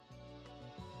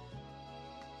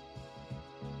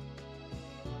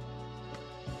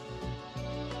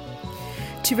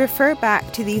To refer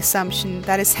back to the assumption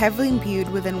that is heavily imbued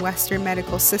within Western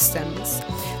medical systems,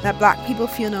 that Black people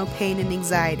feel no pain and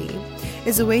anxiety,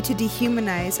 is a way to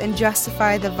dehumanize and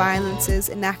justify the violences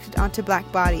enacted onto Black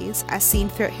bodies as seen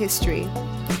throughout history,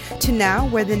 to now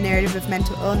where the narrative of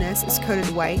mental illness is coded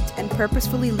white and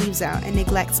purposefully leaves out and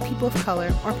neglects people of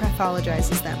color or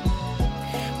pathologizes them.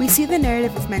 We see the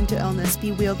narrative of mental illness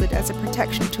be wielded as a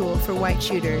protection tool for white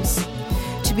shooters,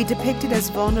 to be depicted as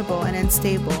vulnerable and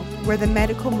unstable, where the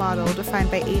medical model defined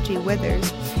by A.J.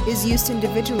 Withers is used to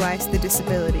individualize the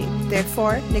disability,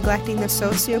 therefore neglecting the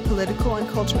socio-political and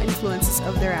cultural influences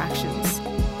of their actions.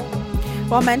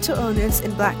 While mental illness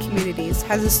in Black communities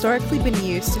has historically been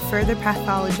used to further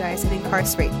pathologize and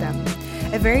incarcerate them,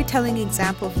 a very telling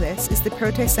example of this is the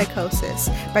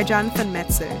Protopsychosis by Jonathan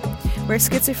Metzer, where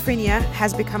schizophrenia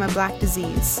has become a Black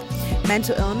disease.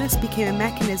 Mental illness became a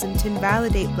mechanism to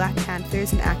invalidate Black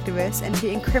Panthers and activists and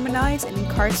to criminalize and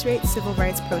incarcerate civil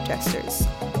rights protesters.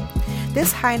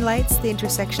 This highlights the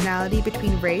intersectionality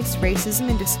between race, racism,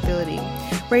 and disability,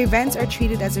 where events are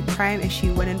treated as a prime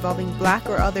issue when involving Black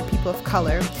or other people of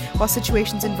color, while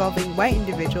situations involving white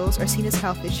individuals are seen as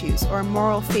health issues or a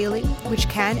moral failing which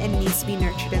can and needs to be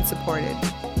nurtured and supported.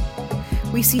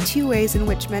 We see two ways in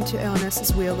which mental illness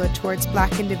is wielded towards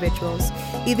Black individuals,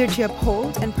 either to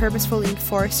uphold and purposefully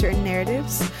enforce certain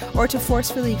narratives, or to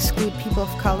forcefully exclude people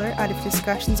of color out of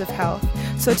discussions of health,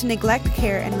 so to neglect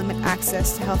care and limit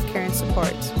access to healthcare and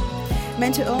support.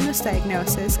 Mental illness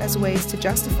diagnosis as ways to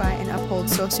justify and uphold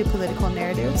sociopolitical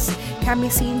narratives can be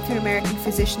seen through American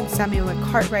physician Samuel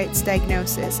Cartwright's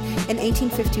diagnosis in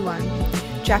 1851,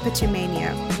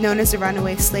 drapetomania, known as the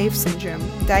runaway slave syndrome,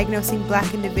 diagnosing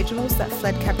Black individuals that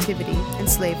fled captivity and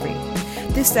slavery.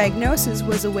 This diagnosis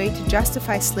was a way to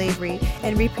justify slavery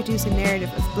and reproduce a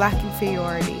narrative of Black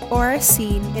inferiority, or as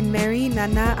seen in Mary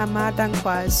Nana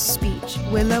Amadankwa's speech,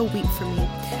 Willow Weep for Me,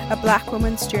 a Black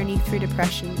woman's journey through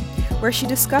depression, where she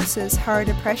discusses how her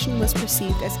depression was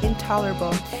perceived as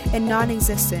intolerable and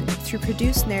non-existent through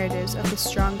produced narratives of the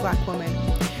strong Black woman,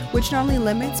 which not only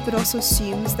limits but also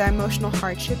assumes that emotional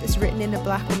hardship is written in a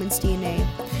Black woman's DNA,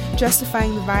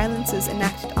 justifying the violences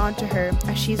enacted onto her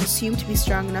as she is assumed to be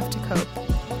strong enough to cope.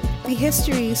 The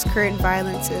history's current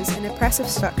violences and oppressive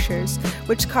structures,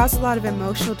 which cause a lot of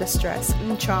emotional distress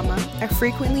and trauma, are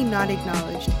frequently not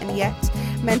acknowledged, and yet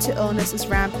mental illness is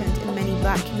rampant in many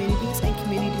Black communities and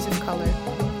communities of color.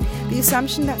 The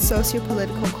assumption that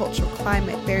socio-political cultural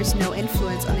climate bears no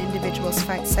influence on individuals'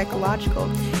 psychological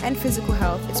and physical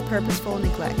health is purposeful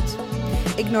neglect.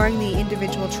 Ignoring the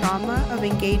individual trauma of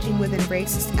engaging within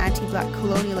racist anti-Black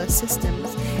colonialist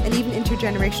systems and even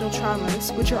intergenerational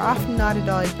traumas, which are often not at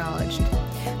all acknowledged.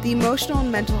 The emotional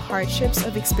and mental hardships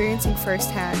of experiencing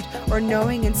firsthand or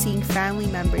knowing and seeing family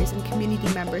members and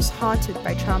community members haunted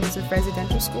by traumas of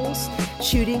residential schools,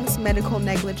 shootings, medical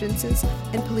negligences,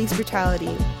 and police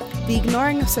brutality. The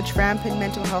ignoring of such rampant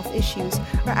mental health issues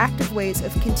are active ways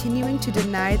of continuing to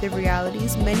deny the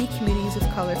realities many communities of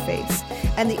color face,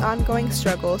 and the ongoing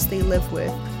struggles they live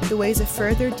with, the ways of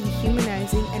further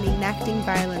dehumanizing and enacting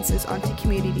violences onto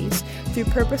communities through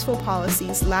purposeful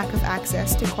policies' lack of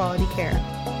access to quality care.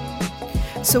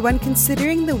 So when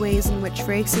considering the ways in which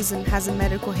racism has a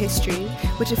medical history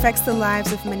which affects the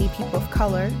lives of many people of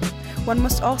color, one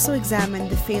must also examine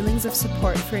the failings of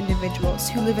support for individuals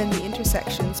who live in the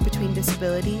intersections between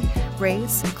disability,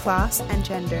 race, class, and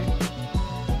gender.